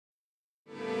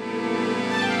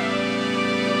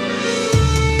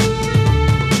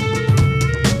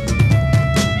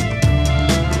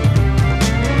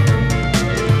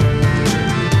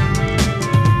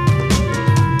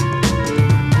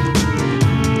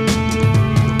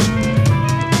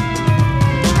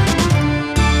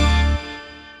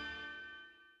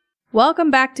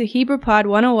Welcome back to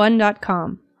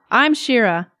HebrewPod101.com. I'm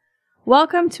Shira.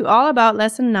 Welcome to All About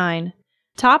Lesson 9,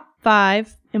 Top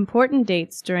 5 Important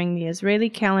Dates During the Israeli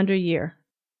Calendar Year.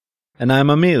 And I'm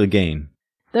Amir again.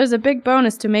 There's a big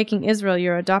bonus to making Israel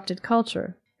your adopted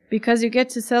culture, because you get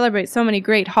to celebrate so many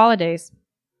great holidays.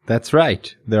 That's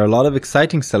right. There are a lot of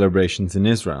exciting celebrations in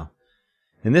Israel.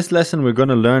 In this lesson, we're going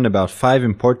to learn about 5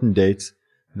 important dates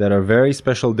that are very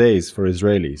special days for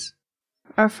Israelis.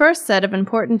 Our first set of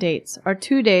important dates are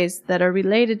 2 days that are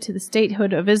related to the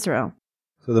statehood of Israel.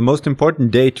 So the most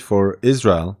important date for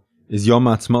Israel is Yom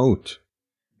Ha'atzmaut,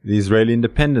 the Israeli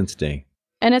Independence Day.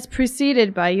 And it's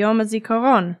preceded by Yom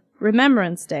HaZikaron,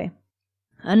 Remembrance Day,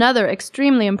 another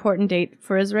extremely important date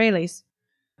for Israelis.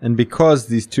 And because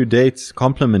these 2 dates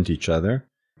complement each other,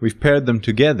 we've paired them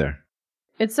together.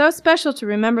 It's so special to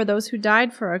remember those who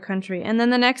died for our country, and then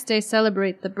the next day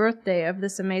celebrate the birthday of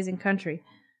this amazing country.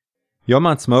 Yom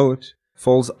Ha'atzmaut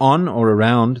falls on or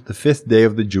around the 5th day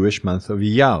of the Jewish month of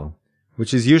Iyar,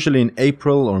 which is usually in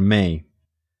April or May.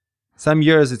 Some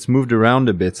years it's moved around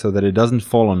a bit so that it doesn't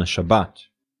fall on a Shabbat.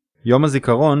 Yom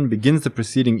HaZikaron begins the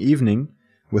preceding evening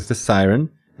with the siren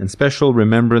and special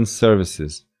remembrance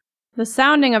services. The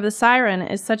sounding of the siren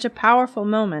is such a powerful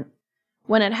moment.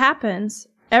 When it happens,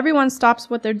 everyone stops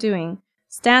what they're doing,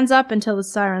 stands up until the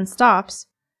siren stops,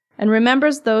 and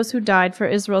remembers those who died for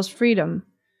Israel's freedom.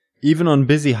 Even on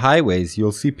busy highways,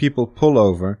 you'll see people pull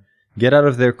over, get out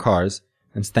of their cars,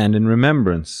 and stand in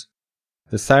remembrance.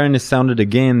 The siren is sounded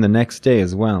again the next day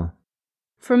as well.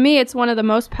 For me, it's one of the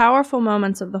most powerful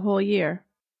moments of the whole year.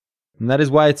 And that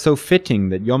is why it's so fitting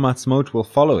that Yom Ha'atzmaut will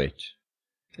follow it.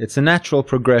 It's a natural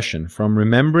progression from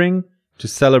remembering to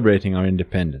celebrating our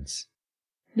independence.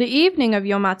 The evening of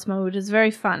Yom Ha'atzmaut is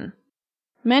very fun.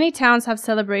 Many towns have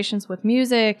celebrations with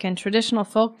music and traditional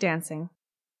folk dancing.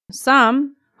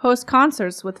 Some host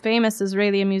concerts with famous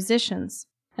Israeli musicians,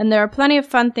 and there are plenty of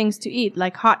fun things to eat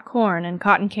like hot corn and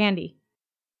cotton candy.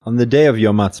 On the day of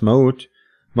Yom Ha'atzmaut,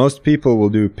 most people will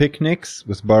do picnics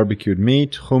with barbecued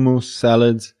meat, hummus,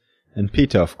 salads, and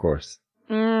pita, of course.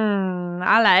 Ala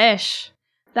esh.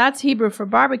 That's Hebrew for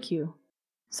barbecue.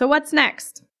 So what's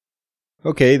next?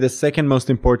 Okay, the second most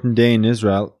important day in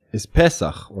Israel is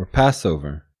Pesach, or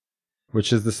Passover,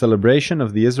 which is the celebration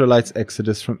of the Israelites'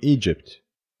 exodus from Egypt.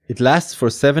 It lasts for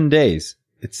 7 days.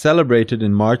 It's celebrated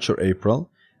in March or April,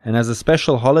 and has a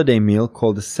special holiday meal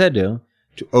called a Seder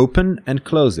to open and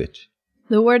close it.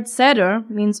 The word Seder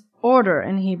means order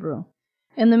in Hebrew,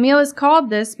 and the meal is called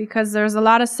this because there's a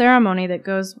lot of ceremony that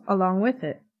goes along with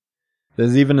it.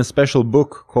 There's even a special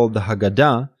book called the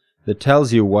Haggadah that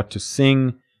tells you what to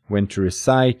sing, when to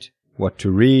recite, what to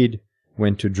read,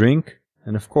 when to drink,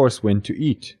 and of course when to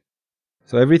eat.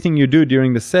 So everything you do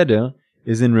during the Seder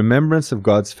is in remembrance of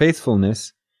God's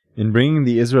faithfulness in bringing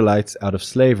the Israelites out of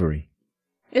slavery.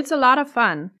 It's a lot of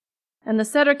fun, and the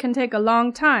Seder can take a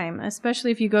long time,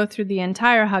 especially if you go through the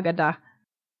entire Haggadah.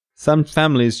 Some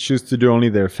families choose to do only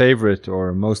their favorite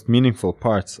or most meaningful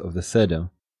parts of the Seder,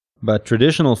 but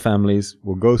traditional families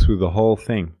will go through the whole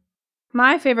thing.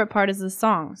 My favorite part is the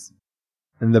songs.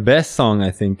 And the best song,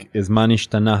 I think, is Ma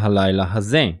Nishtana Halayla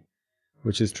Hazeh,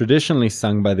 which is traditionally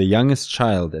sung by the youngest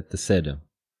child at the Seder.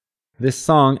 This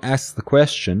song asks the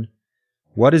question,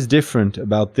 what is different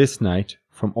about this night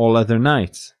from all other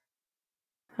nights?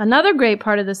 Another great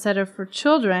part of the Seder for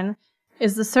children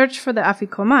is the search for the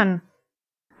Afikoman.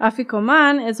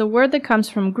 Afikoman is a word that comes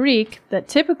from Greek that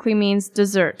typically means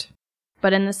dessert.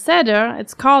 But in the Seder,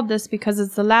 it's called this because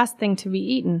it's the last thing to be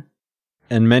eaten.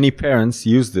 And many parents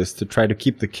use this to try to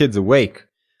keep the kids awake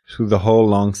through the whole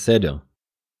long Seder.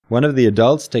 One of the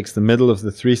adults takes the middle of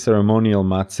the 3 ceremonial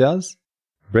matzahs,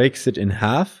 breaks it in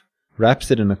half, wraps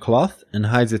it in a cloth, and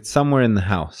hides it somewhere in the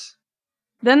house.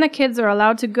 Then the kids are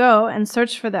allowed to go and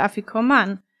search for the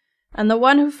Afikoman, and the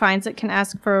one who finds it can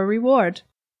ask for a reward.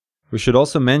 We should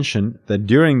also mention that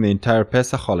during the entire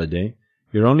Pesach holiday,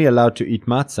 you're only allowed to eat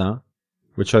matzah,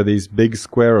 which are these big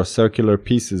square or circular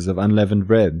pieces of unleavened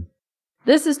bread.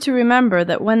 This is to remember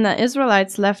that when the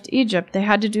Israelites left Egypt, they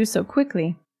had to do so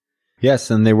quickly. Yes,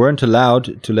 and they weren't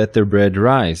allowed to let their bread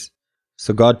rise.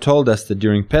 So God told us that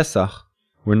during Pesach,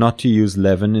 we're not to use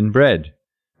leaven in bread,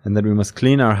 and that we must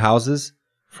clean our houses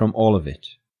from all of it.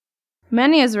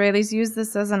 Many Israelis use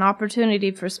this as an opportunity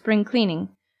for spring cleaning.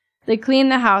 They clean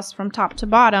the house from top to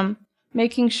bottom,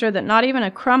 making sure that not even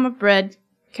a crumb of bread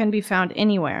can be found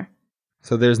anywhere.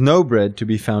 So there's no bread to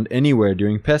be found anywhere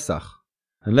during Pesach,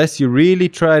 unless you really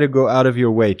try to go out of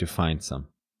your way to find some.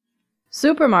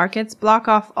 Supermarkets block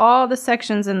off all the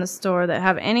sections in the store that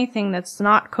have anything that's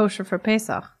not kosher for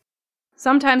Pesach.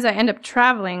 Sometimes I end up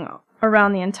traveling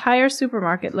around the entire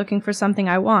supermarket looking for something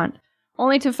I want,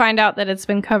 only to find out that it's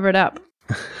been covered up.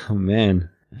 Oh man.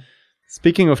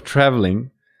 Speaking of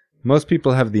traveling, most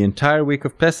people have the entire week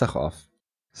of Pesach off,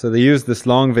 so they use this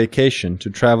long vacation to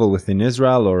travel within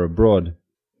Israel or abroad.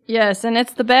 Yes, and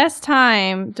it's the best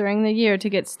time during the year to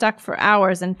get stuck for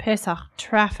hours in Pesach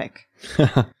traffic.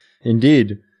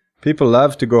 Indeed, people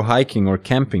love to go hiking or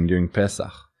camping during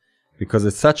Pesach, because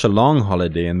it's such a long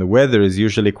holiday and the weather is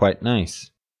usually quite nice.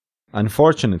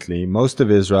 Unfortunately, most of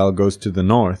Israel goes to the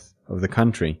north of the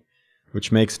country,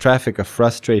 which makes traffic a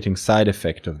frustrating side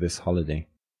effect of this holiday.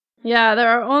 Yeah, there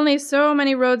are only so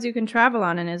many roads you can travel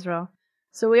on in Israel,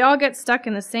 so we all get stuck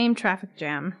in the same traffic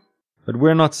jam. But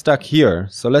we're not stuck here,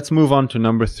 so let's move on to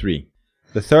number 3.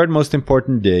 The third most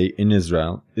important day in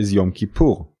Israel is Yom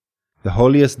Kippur, the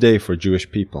holiest day for Jewish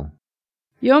people.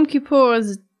 Yom Kippur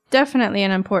is definitely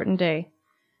an important day,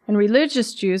 and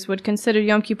religious Jews would consider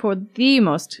Yom Kippur the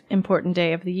most important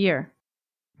day of the year.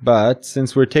 But,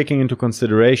 since we're taking into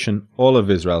consideration all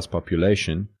of Israel's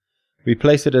population, we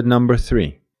place it at number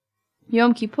 3.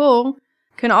 Yom Kippur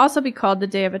can also be called the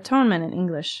Day of Atonement in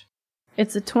English.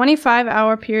 It's a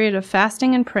 25-hour period of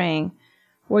fasting and praying,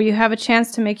 where you have a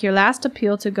chance to make your last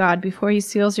appeal to God before He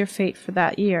seals your fate for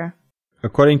that year.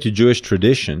 According to Jewish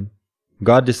tradition,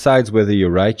 God decides whether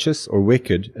you're righteous or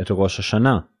wicked at Rosh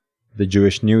Hashanah, the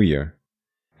Jewish New Year,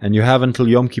 and you have until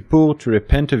Yom Kippur to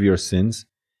repent of your sins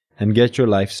and get your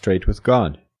life straight with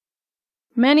God.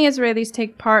 Many Israelis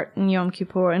take part in Yom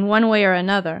Kippur in one way or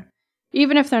another,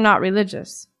 even if they're not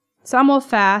religious. Some will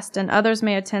fast, and others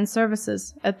may attend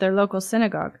services at their local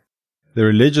synagogue. The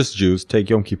religious Jews take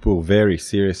Yom Kippur very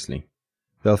seriously.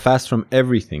 They'll fast from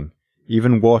everything,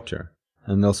 even water,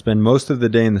 and they'll spend most of the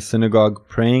day in the synagogue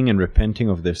praying and repenting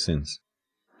of their sins.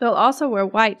 They'll also wear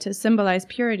white to symbolize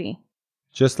purity.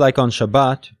 Just like on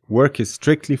Shabbat, work is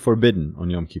strictly forbidden on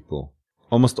Yom Kippur.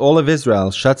 Almost all of Israel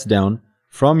shuts down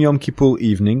from Yom Kippur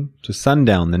evening to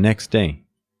sundown the next day.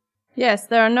 Yes,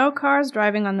 there are no cars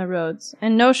driving on the roads,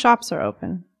 and no shops are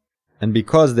open. And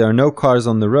because there are no cars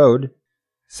on the road,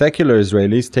 secular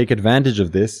Israelis take advantage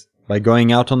of this by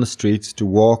going out on the streets to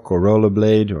walk or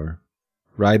rollerblade or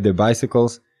ride their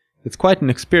bicycles. It's quite an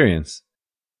experience.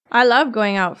 I love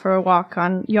going out for a walk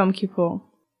on Yom Kippur.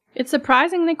 It's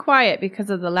surprisingly quiet because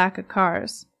of the lack of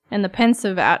cars and the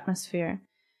pensive atmosphere,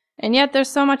 and yet there's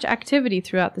so much activity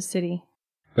throughout the city.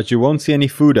 But you won't see any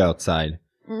food outside.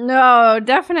 No,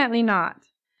 definitely not.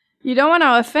 You don't want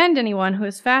to offend anyone who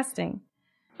is fasting.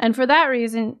 And for that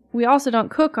reason, we also don't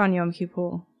cook on Yom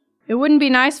Kippur. It wouldn't be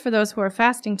nice for those who are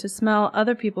fasting to smell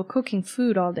other people cooking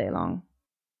food all day long.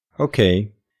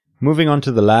 Okay, moving on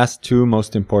to the last 2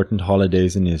 most important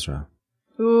holidays in Israel.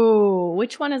 Ooh,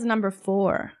 which one is number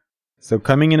 4? So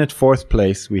coming in at 4th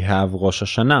place, we have Rosh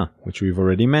Hashanah, which we've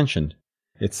already mentioned.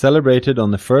 It's celebrated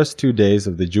on the first 2 days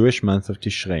of the Jewish month of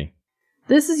Tishrei.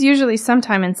 This is usually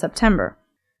sometime in September.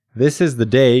 This is the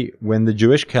day when the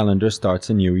Jewish calendar starts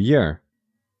a new year.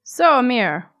 So,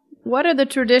 Amir, what are the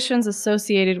traditions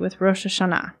associated with Rosh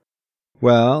Hashanah?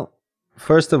 Well,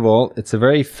 first of all, it's a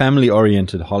very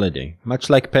family-oriented holiday, much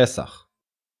like Pesach.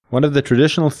 One of the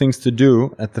traditional things to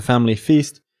do at the family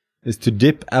feast is to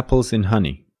dip apples in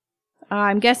honey.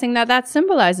 I'm guessing that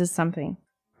symbolizes something.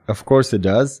 Of course it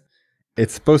does.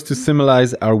 It's supposed to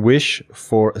symbolize our wish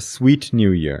for a sweet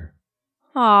new year.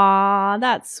 Aw,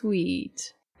 that's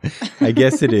sweet. I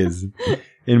guess it is,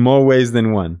 in more ways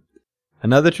than one.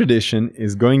 Another tradition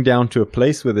is going down to a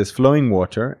place where there's flowing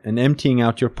water and emptying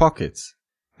out your pockets.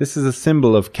 This is a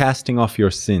symbol of casting off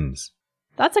your sins.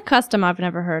 That's a custom I've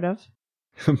never heard of.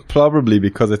 Probably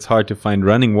because it's hard to find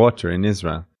running water in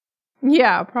Israel.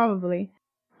 Yeah, probably.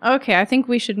 Okay, I think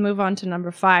we should move on to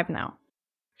number 5 now.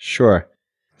 Sure.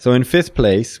 So in 5th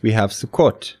place, we have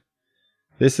Sukkot.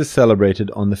 This is celebrated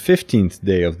on the 15th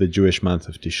day of the Jewish month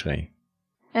of Tishrei.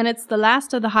 And it's the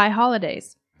last of the high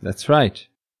holidays. That's right.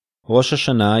 Rosh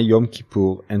Hashanah, Yom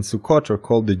Kippur, and Sukkot are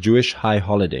called the Jewish high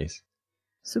holidays.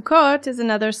 Sukkot is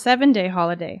another 7-day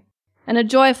holiday, and a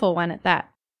joyful one at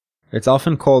that. It's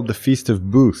often called the Feast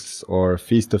of Booths or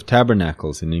Feast of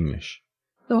Tabernacles in English.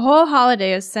 The whole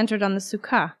holiday is centered on the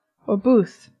sukkah, or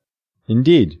booth.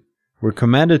 Indeed, we're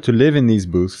commanded to live in these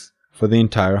booths for the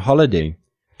entire holiday,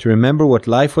 to remember what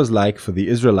life was like for the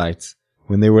Israelites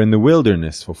when they were in the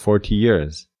wilderness for 40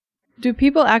 years. Do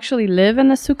people actually live in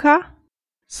the sukkah?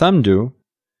 Some do.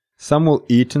 Some will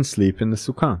eat and sleep in the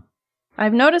sukkah.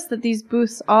 I've noticed that these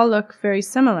booths all look very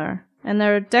similar, and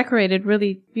they're decorated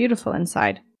really beautiful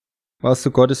inside. Well,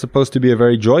 Sukkot is supposed to be a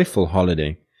very joyful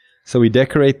holiday, so we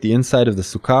decorate the inside of the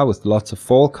sukkah with lots of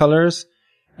fall colors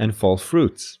and fall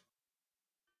fruits.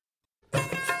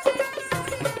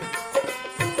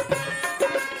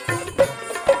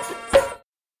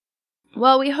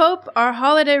 Well, we hope our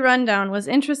holiday rundown was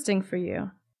interesting for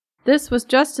you. This was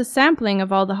just a sampling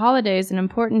of all the holidays and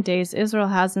important days Israel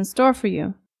has in store for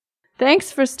you.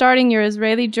 Thanks for starting your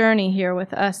Israeli journey here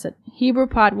with us at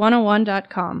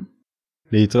HebrewPod101.com.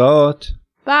 להתראות.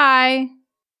 Bye!